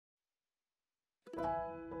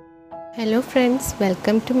Hello friends,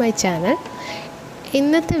 welcome to my channel.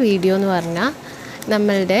 ഇന്നത്തെ video എന്ന് പറഞ്ഞാൽ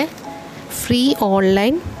നമ്മളുടെ ഫ്രീ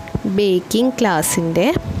ഓൺലൈൻ ബേക്കിംഗ് ക്ലാസ്സിൻ്റെ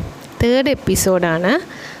 3rd എപ്പിസോഡാണ്.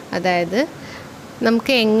 അതായത്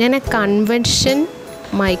നമുക്ക് എങ്ങനെ കൺവെൻഷൻ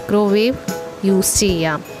മൈക്രോവേവ് യൂസ്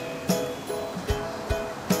ചെയ്യാം.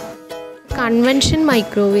 കൺവെൻഷൻ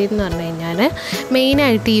മൈക്രോവേവ് എന്ന് പറഞ്ഞു കഴിഞ്ഞാൽ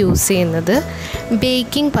മെയിനായിട്ട് യൂസ് ചെയ്യുന്നത്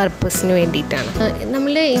ബേക്കിംഗ് പർപ്പസിന് വേണ്ടിയിട്ടാണ്.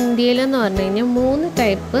 നമ്മുടെ ഇന്ത്യയിലെന്ന് പറഞ്ഞു കഴിഞ്ഞാൽ 3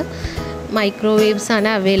 ടൈപ്പ് മൈക്രോവേവ്സാണ്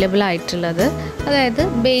അവൈലബിൾ ആയിട്ടുള്ളത്. അതായത്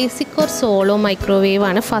ബേസിക് ഓർ സോളോ മൈക്രോവേവ്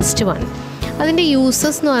ആണ് ഫസ്റ്റ് വൺ. അതിൻ്റെ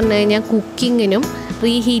യൂസസ് എന്ന് പറഞ്ഞു കഴിഞ്ഞാൽ കുക്കിങ്ങിനും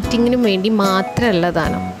റീഹീറ്റിങ്ങിനും വേണ്ടി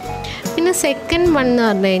മാത്രമുള്ളതാണ്. പിന്നെ സെക്കൻഡ് വൺ എന്ന്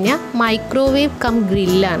പറഞ്ഞു കഴിഞ്ഞാൽ മൈക്രോവേവ് കം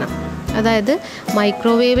ഗ്രില്ലാണ്. അതായത്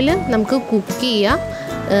മൈക്രോവേവിൽ നമുക്ക് കുക്ക് ചെയ്യാം,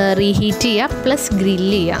 റീഹീറ്റ് ചെയ്യുക, പ്ലസ്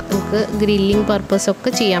ഗ്രില്ല് ചെയ്യുക. നമുക്ക് ഗ്രില്ലിങ്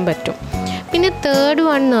പർപ്പസൊക്കെ ചെയ്യാൻ പറ്റും. പിന്നെ തേർഡ്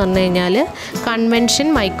വൺ എന്ന് പറഞ്ഞു കഴിഞ്ഞാൽ കൺവെൻഷൻ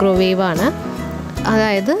മൈക്രോവേവ് ആണ്.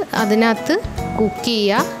 അതായത് അതിനകത്ത് കുക്ക്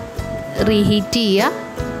ചെയ്യുക, റീഹീറ്റ് ചെയ്യുക,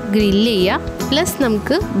 ഗ്രില്ല് ചെയ്യുക, പ്ലസ്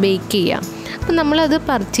നമുക്ക് ബേക്ക് ചെയ്യാം. അപ്പം നമ്മളത്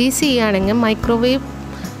പർച്ചേസ് ചെയ്യുകയാണെങ്കിൽ, മൈക്രോവേവ്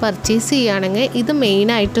പർച്ചേസ് ചെയ്യുകയാണെങ്കിൽ ഇത്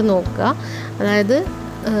മെയിനായിട്ട് നോക്കുക. അതായത്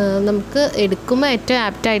നമുക്ക് എടുക്കുമ്പോൾ ഏറ്റവും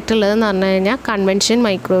ആപ്റ്റായിട്ടുള്ളതെന്ന് പറഞ്ഞു കഴിഞ്ഞാൽ കൺവെൻഷൻ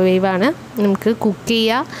മൈക്രോവേവ് ആണ്. നമുക്ക് കുക്ക്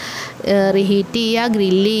ചെയ്യുക, റീഹീറ്റ് ചെയ്യുക,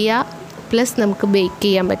 ഗ്രില്ല് ചെയ്യുക, പ്ലസ് നമുക്ക് ബേക്ക്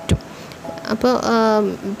ചെയ്യാൻ പറ്റും. അപ്പോൾ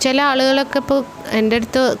ചില ആളുകളൊക്കെ ഇപ്പോൾ എൻ്റെ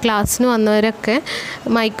അടുത്ത് ക്ലാസ്സിന് വന്നവരൊക്കെ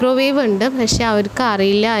മൈക്രോവേവ് ഉണ്ട്, പക്ഷേ അവർക്ക്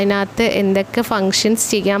അറിയില്ല അതിനകത്ത് എന്തൊക്കെ ഫങ്ഷൻസ്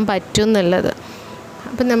ചെയ്യാൻ പറ്റും എന്നുള്ളത്.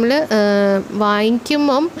 അപ്പം നമ്മൾ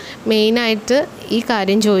വാങ്ങിക്കുമ്പം മെയിനായിട്ട് ഈ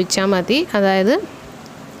കാര്യം ചോദിച്ചാൽ മതി. അതായത്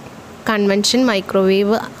കൺവെൻഷൻ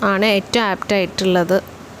മൈക്രോവേവ് ആണ് ഏറ്റവും ആപ്റ്റായിട്ടുള്ളത്.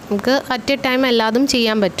 നമുക്ക് അറ്റ് എ ടൈം എല്ലാതും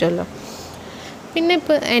ചെയ്യാൻ പറ്റുമല്ലോ. പിന്നെ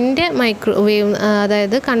ഇപ്പോൾ എൻ്റെ മൈക്രോവേവ്,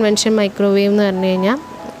 അതായത് കൺവെൻഷൻ മൈക്രോവേവ് എന്ന് പറഞ്ഞു കഴിഞ്ഞാൽ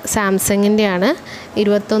സാംസങ്ങിൻ്റെ ആണ്.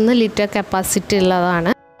 21 ലിറ്റർ കപ്പാസിറ്റി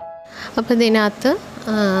ഉള്ളതാണ്. അപ്പോൾ ഇതിനകത്ത്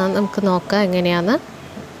നമുക്ക് നോക്കാം എങ്ങനെയാണ്.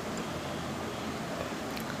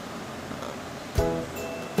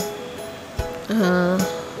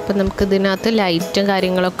 അപ്പോൾ നമുക്ക് ഇതിനകത്ത് ലൈറ്റും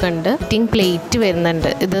കാര്യങ്ങളൊക്കെ ഉണ്ട്. പ്ലേറ്റ് വരുന്നുണ്ട്.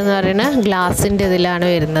 ഇതെന്ന് പറയുന്നത് ഗ്ലാസിൻ്റെ ഇതിലാണ്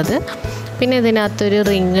വരുന്നത്. പിന്നെ ഇതിനകത്തൊരു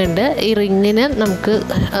റിങ് ഉണ്ട്. ഈ റിങ്ങിന് നമുക്ക്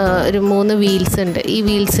ഒരു 3 വീൽസ് ഉണ്ട്. ഈ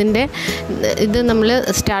വീൽസിൻ്റെ ഇത് നമ്മൾ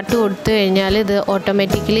സ്റ്റാർട്ട് കൊടുത്തു കഴിഞ്ഞാൽ ഇത്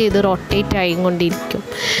ഓട്ടോമാറ്റിക്കലി ഇത് റൊട്ടേറ്റ് ആയിക്കൊണ്ടിരിക്കും.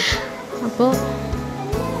 അപ്പോൾ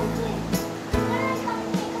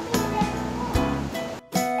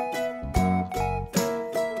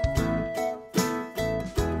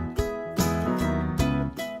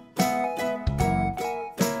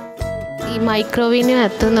ഈ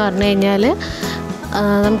മൈക്രോവേവിനകത്ത് എന്ന് പറഞ്ഞു കഴിഞ്ഞാൽ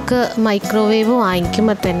നമുക്ക് മൈക്രോവേവ്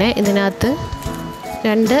വാങ്ങിക്കുമ്പോൾ തന്നെ ഇതിനകത്ത്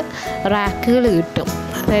 2 റാക്കുകൾ കിട്ടും.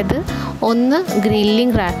 അതായത് ഒന്ന്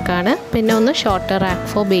ഗ്രില്ലിംഗ് റാക്കാണ്, പിന്നെ ഒന്ന് ഷോർട്ടർ റാക്ക്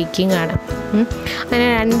ഫോർ ബേക്കിംഗ് ആണ്. അങ്ങനെ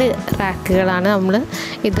 2 റാക്കുകളാണ് നമ്മൾ.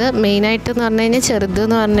 ഇത് മെയിനായിട്ടെന്ന് പറഞ്ഞു കഴിഞ്ഞാൽ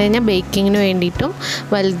ചെറുതെന്ന് പറഞ്ഞു കഴിഞ്ഞാൽ ബേക്കിങ്ങിന് വേണ്ടിയിട്ടും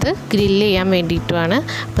വലുത് ഗ്രില്ല് ചെയ്യാൻ വേണ്ടിയിട്ടുമാണ്.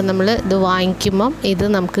 അപ്പം നമ്മൾ ഇത് വാങ്ങിക്കുമ്പം ഇത്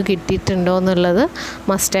നമുക്ക് കിട്ടിയിട്ടുണ്ടോ എന്നുള്ളത്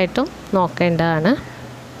മസ്റ്റായിട്ടും നോക്കേണ്ടതാണ്.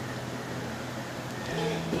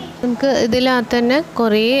 നമുക്ക് ഇതിനകത്ത് തന്നെ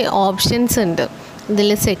കുറേ ഓപ്ഷൻസ് ഉണ്ട്. ഇതിൽ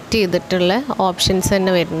സെറ്റ് ചെയ്തിട്ടുള്ള ഓപ്ഷൻസ്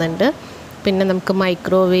തന്നെ വരുന്നുണ്ട്. പിന്നെ നമുക്ക്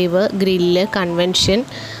മൈക്രോവേവ്, ഗ്രില്ല്, കൺവെൻഷൻ,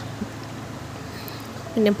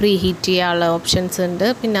 പിന്നെ പ്രീ ഹീറ്റ് ചെയ്യാനുള്ള ഓപ്ഷൻസ് ഉണ്ട്.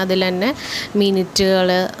 പിന്നെ അതിൽ തന്നെ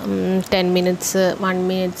മിനിറ്റുകൾ, 10 മിനിറ്റ്സ്, 1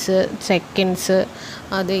 മിനിറ്റ്സ്, സെക്കൻഡ്സ്,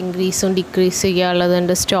 അത് ഇൻക്രീസും ഡിക്രീസ്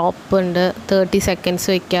ചെയ്യാനുള്ളതുണ്ട്. സ്റ്റോപ്പ് ഉണ്ട്, 30 സെക്കൻഡ്സ്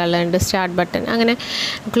വയ്ക്കാനുള്ളതുണ്ട്, സ്റ്റാർട്ട് ബട്ടൺ, അങ്ങനെ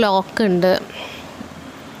ക്ലോക്ക് ഉണ്ട്.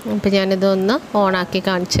 അപ്പോൾ ഞാനിതൊന്ന് ഓണാക്കി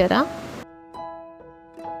കാണിച്ചു തരാം.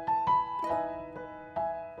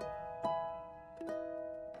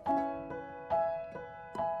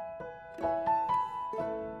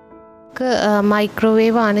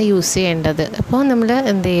 മൈക്രോവേവ് ആണ് യൂസ് ചെയ്യേണ്ടത്. അപ്പോൾ നമ്മൾ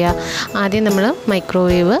എന്ത് ചെയ്യുക, ആദ്യം നമ്മൾ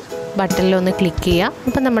മൈക്രോവേവ് ബട്ടണിലൊന്ന് ക്ലിക്ക് ചെയ്യുക.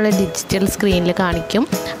 അപ്പോൾ നമ്മൾ ഡിജിറ്റൽ സ്ക്രീനിൽ കാണിക്കും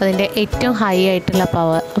അതിൻ്റെ ഏറ്റവും ഹൈ ആയിട്ടുള്ള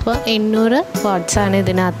പവർ. അപ്പോൾ 800 വാട്ട്സാണ്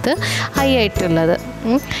ഇതിനകത്ത് ഹൈ ആയിട്ടുള്ളത്.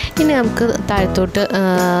 ഇനി നമുക്ക് താഴത്തോട്ട്,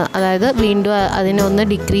 അതായത് വീണ്ടും അതിനൊന്ന്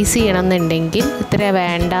ഡിക്രീസ് ചെയ്യണമെന്നുണ്ടെങ്കിൽ, ഇത്ര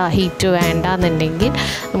വേണ്ട, ഹീറ്റ് വേണ്ട എന്നുണ്ടെങ്കിൽ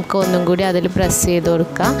നമുക്ക് ഒന്നും കൂടി അതിൽ പ്രസ് ചെയ്ത്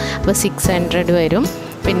കൊടുക്കാം. അപ്പോൾ 600 വരും,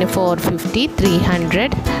 പിന്നെ 450,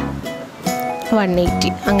 300, 180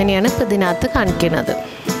 അങ്ങനെയാണ് ഇപ്പോൾ ഇതിനകത്ത് കാണിക്കുന്നത്.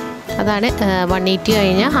 അതാണ് 180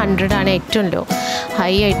 കഴിഞ്ഞാൽ 100 ആണ് ഏറ്റവും ലോ.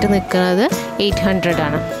 ഹൈ ആയിട്ട് നിൽക്കുന്നത് 800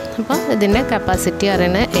 ആണ്. അപ്പോൾ ഇതിൻ്റെ കപ്പാസിറ്റി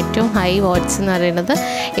പറയുന്നത് ഏറ്റവും ഹൈ വാട്ട്സ് എന്ന് പറയുന്നത്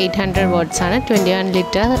 800 വാട്ട്സ് ആണ്. 21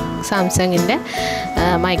 ലിറ്റർ സാംസങ്ങിൻ്റെ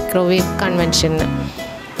മൈക്രോവേവ് കൺവെൻഷന്.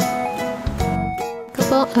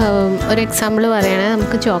 അപ്പോൾ ഒരു എക്സാമ്പിൾ പറയുകയാണെങ്കിൽ,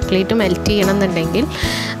 നമുക്ക് ചോക്ലേറ്റ് മെൽറ്റ് ചെയ്യണമെന്നുണ്ടെങ്കിൽ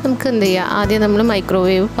നമുക്ക് എന്ത് ചെയ്യുക, ആദ്യം നമ്മൾ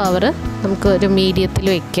മൈക്രോവേവ് പവർ നമുക്ക് ഒരു മീഡിയത്തിൽ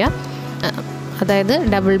വയ്ക്കുക. അതായത്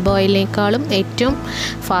ഡബിൾ ബോയിലിനേക്കാളും ഏറ്റവും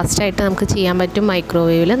ഫാസ്റ്റായിട്ട് നമുക്ക് ചെയ്യാൻ പറ്റും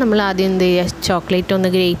മൈക്രോവേവിൽ. നമ്മൾ ആദ്യം എന്ത് ചെയ്യുക, ചോക്ലേറ്റ്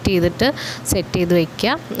ഒന്ന് ഗ്രേറ്റ് ചെയ്തിട്ട് സെറ്റ് ചെയ്ത്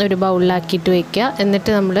വയ്ക്കുക, ഒരു ബൗളിലാക്കിയിട്ട് വയ്ക്കുക.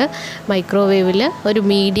 എന്നിട്ട് നമ്മൾ മൈക്രോവേവിൽ ഒരു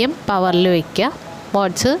മീഡിയം പവറിൽ വയ്ക്കുക.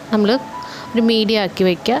 വാട്ട്സ് നമ്മൾ ഒരു മീഡിയം ആക്കി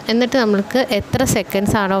വയ്ക്കുക. എന്നിട്ട് നമുക്ക് എത്ര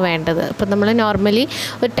സെക്കൻഡ്സ് ആണോ വേണ്ടത്, ഇപ്പോൾ നമ്മൾ നോർമലി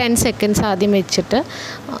ഒരു 10 സെക്കൻഡ്സ് ആദ്യം വെച്ചിട്ട്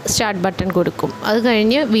സ്റ്റാർട്ട് ബട്ടൺ കൊടുക്കും. അത്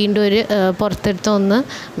കഴിഞ്ഞ് വീണ്ടും ഒരു പുറത്തെടുത്ത് ഒന്ന്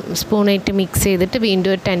സ്പൂണായിട്ട് മിക്സ് ചെയ്തിട്ട് വീണ്ടും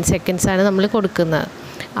ഒരു 10 സെക്കൻഡ്സാണ് നമ്മൾ കൊടുക്കുന്നത്.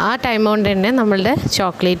 ആ ടൈം കൊണ്ട് തന്നെ നമ്മളുടെ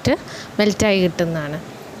ചോക്ലേറ്റ് മെൽറ്റായി കിട്ടുന്നതാണ്.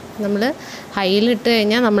 നമ്മൾ ഹൈയിലിട്ട്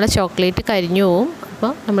കഴിഞ്ഞാൽ നമ്മളെ ചോക്ലേറ്റ് കരിഞ്ഞു പോവും.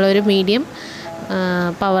 അപ്പോൾ നമ്മളൊരു മീഡിയം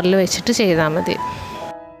പവറിൽ വെച്ചിട്ട് ചെയ്താൽ മതി.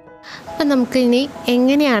 അപ്പം നമുക്കിനി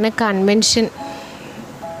എങ്ങനെയാണ് കൺവെൻഷൻ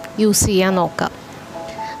യൂസ് ചെയ്യാൻ നോക്കാം.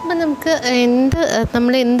 അപ്പം നമുക്ക്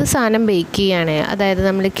നമ്മൾ എന്ത് സാധനം ബേക്ക് ചെയ്യുകയാണ്, അതായത്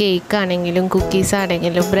നമ്മൾ കേക്ക് ആണെങ്കിലും കുക്കീസ്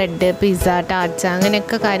ആണെങ്കിലും ബ്രെഡ്, പിസ്സ, ടാർട്ട്സ്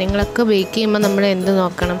അങ്ങനെയൊക്കെ കാര്യങ്ങളൊക്കെ ബേക്ക് ചെയ്യുമ്പോൾ നമ്മൾ എന്ത്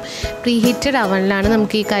നോക്കണം, പ്രീ ഹീറ്റഡ് അവനിലാണ്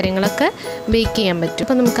നമുക്ക് ഈ കാര്യങ്ങളൊക്കെ ബേക്ക് ചെയ്യാൻ പറ്റും.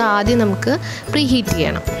 അപ്പോൾ നമുക്ക് ആദ്യം പ്രീ ഹീറ്റ്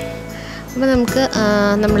ചെയ്യണം. അപ്പോൾ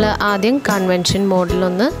നമ്മൾ ആദ്യം കൺവെൻഷൻ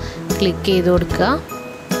മോഡിലൊന്ന് ക്ലിക്ക് ചെയ്ത് കൊടുക്കുക.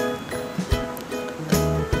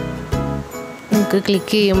 നമുക്ക്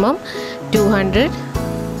ക്ലിക്ക് ചെയ്യുമ്പം 200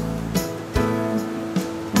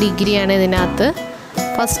 ഡിഗ്രിയാണ് ഇതിനകത്ത്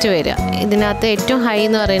ഫസ്റ്റ് വരിക. ഇതിനകത്ത് ഏറ്റവും ഹൈ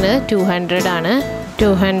എന്ന് പറയുന്നത് 200 ആണ്.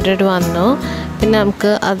 200 വന്നു. പിന്നെ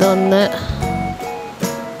നമുക്ക് അതൊന്ന്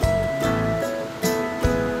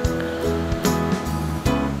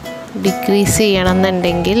ഡിക്രീസ്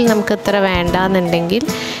ചെയ്യണമെന്നുണ്ടെങ്കിൽ, നമുക്ക് ഇത്ര വേണ്ടാന്നുണ്ടെങ്കിൽ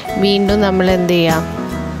വീണ്ടും നമ്മൾ എന്ത് ചെയ്യാം,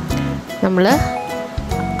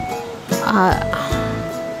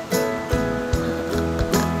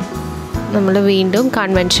 നമ്മൾ വീണ്ടും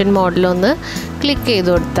കൺവെൻഷൻ മോഡിലൊന്ന് ക്ലിക്ക് ചെയ്ത്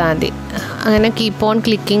കൊടുത്താൽ മതി. അങ്ങനെ കീപ്പ് ഓൺ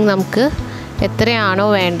ക്ലിക്കിങ് നമുക്ക് എത്രയാണോ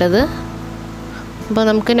വേണ്ടത്. അപ്പോൾ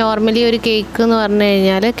നമുക്ക് നോർമലി ഒരു കേക്ക് എന്ന് പറഞ്ഞു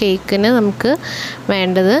കഴിഞ്ഞാൽ കേക്കിന് നമുക്ക്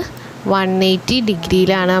വേണ്ടത് 180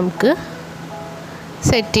 ഡിഗ്രിയിലാണ് നമുക്ക്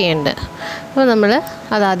സെറ്റ് ചെയ്യേണ്ടത്. അപ്പോൾ നമ്മൾ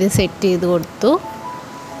അതാദ്യം സെറ്റ് ചെയ്ത് കൊടുത്തു.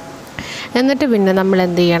 എന്നിട്ട് പിന്നെ നമ്മൾ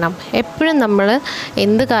എന്ത് ചെയ്യണം, എപ്പോഴും നമ്മൾ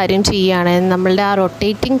എന്ത് കാര്യം ചെയ്യുകയാണെങ്കിൽ നമ്മളുടെ ആ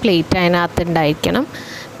റൊട്ടേറ്റിംഗ് പ്ലേറ്റ് അതിനകത്ത് ഉണ്ടായിരിക്കണം.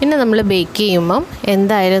 പിന്നെ നമ്മൾ ബേക്ക് ചെയ്യുമ്പം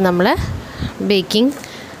എന്തായാലും നമ്മൾ ബേക്കിംഗ്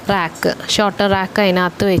റാക്ക്, ഷോർട്ടർ റാക്ക്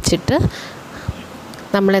അതിനകത്ത് വെച്ചിട്ട്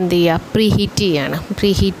നമ്മൾ എന്ത് ചെയ്യുക, പ്രീ ഹീറ്റ് ചെയ്യാണ്.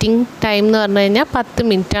 പ്രീ ഹീറ്റിംഗ് ടൈം എന്ന് പറഞ്ഞു കഴിഞ്ഞാൽ 10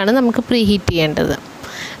 മിനിറ്റാണ് നമുക്ക് പ്രീ ഹീറ്റ് ചെയ്യേണ്ടത്.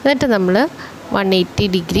 എന്നിട്ട് നമ്മൾ 180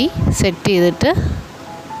 ഡിഗ്രി സെറ്റ് ചെയ്തിട്ട്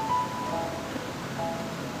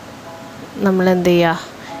നമ്മൾ എന്ത് ചെയ്യുക,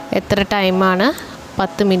 എത്ര ടൈമാണ്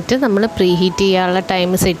 10 മിനിറ്റ് നമ്മൾ പ്രീ ഹീറ്റ് ചെയ്യാനുള്ള ടൈം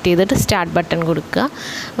സെറ്റ് ചെയ്തിട്ട് സ്റ്റാർട്ട് ബട്ടൺ കൊടുക്കുക.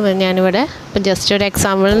 അപ്പോൾ ഞാനിവിടെ ഇപ്പോൾ ജസ്റ്റ് ഒരു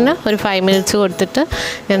എക്സാമ്പിളിന് ഒരു 5 മിനിറ്റ്സ് കൊടുത്തിട്ട്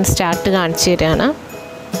ഞാൻ സ്റ്റാർട്ട് കാണിച്ചു തരികയാണ്.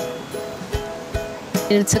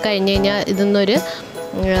 മിനിറ്റ്സ് കഴിഞ്ഞ് കഴിഞ്ഞാൽ ഇതിന്നൊരു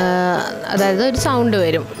അതായത് ഒരു സൗണ്ട്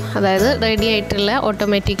വരും. അതായത് റെഡി ആയിട്ടുള്ള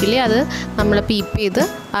ഓട്ടോമാറ്റിക്കലി അത് നമ്മൾ പീപ്പ് ചെയ്ത്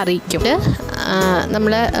അറിയിക്കും.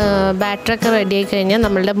 നമ്മൾ ബാറ്ററൊക്കെ റെഡി ആയി കഴിഞ്ഞാൽ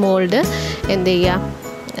നമ്മളുടെ മോൾഡ് എന്ത് ചെയ്യുക,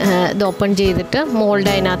 ഇത് ഓപ്പൺ ചെയ്തിട്ട് മോൾഡ്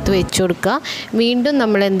അതിനകത്ത് വെച്ച് കൊടുക്കുക. വീണ്ടും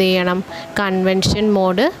നമ്മൾ എന്ത് ചെയ്യണം, കൺവെൻഷൻ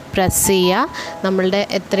മോഡ് പ്രസ് ചെയ്യുക. നമ്മളുടെ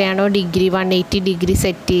എത്രയാണോ ഡിഗ്രി 180 ഡിഗ്രി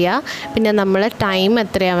സെറ്റ് ചെയ്യുക. പിന്നെ നമ്മൾ ടൈം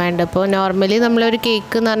എത്രയാണ് വേണ്ടത്. ഇപ്പോൾ നോർമലി നമ്മളൊരു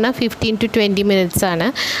കേക്ക് എന്ന് പറഞ്ഞാൽ 15 to 20 മിനിറ്റ്സ് ആണ്.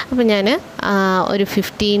 അപ്പോൾ ഞാൻ ഒരു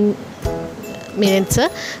 15 മിനിറ്റ്സ്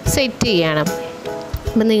സെറ്റ് ചെയ്യണം.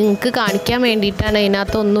 അപ്പം നിങ്ങൾക്ക് കാണിക്കാൻ വേണ്ടിയിട്ടാണ്,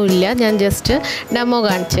 ഇതിനകത്തൊന്നുമില്ല, ഞാൻ ജസ്റ്റ് ഡെമോ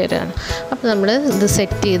കാണിച്ചു തരാണ്. അപ്പോൾ നമ്മൾ ഇത്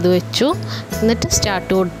സെറ്റ് ചെയ്ത് വെച്ചു. എന്നിട്ട്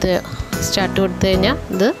സ്റ്റാർട്ട് കൊടുത്ത് കഴിഞ്ഞാൽ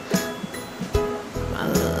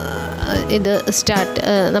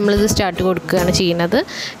നമ്മളിത് സ്റ്റാർട്ട് കൊടുക്കുകയാണ് ചെയ്യുന്നത്.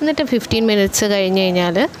 എന്നിട്ട് 15 മിനിറ്റ്സ് കഴിഞ്ഞ്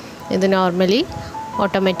കഴിഞ്ഞാൽ ഇത് നോർമലി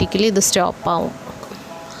ഓട്ടോമാറ്റിക്കലി ഇത് സ്റ്റോപ്പ് ആവും.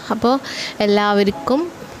 അപ്പോൾ എല്ലാവർക്കും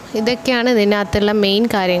ഇതൊക്കെയാണ് ഇതിനകത്തുള്ള മെയിൻ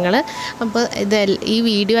കാര്യങ്ങൾ. അപ്പോൾ ഈ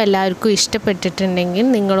വീഡിയോ എല്ലാവർക്കും ഇഷ്ടപ്പെട്ടിട്ടുണ്ടെങ്കിൽ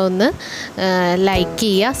നിങ്ങളൊന്ന് ലൈക്ക്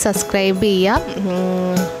ചെയ്യുക, സബ്സ്ക്രൈബ് ചെയ്യുക,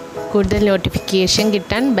 കൂടുതൽ നോട്ടിഫിക്കേഷൻ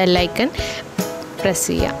കിട്ടാൻ ബെല്ലൈക്കൺ പ്രസ്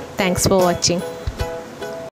ചെയ്യുക. Thanks for watching.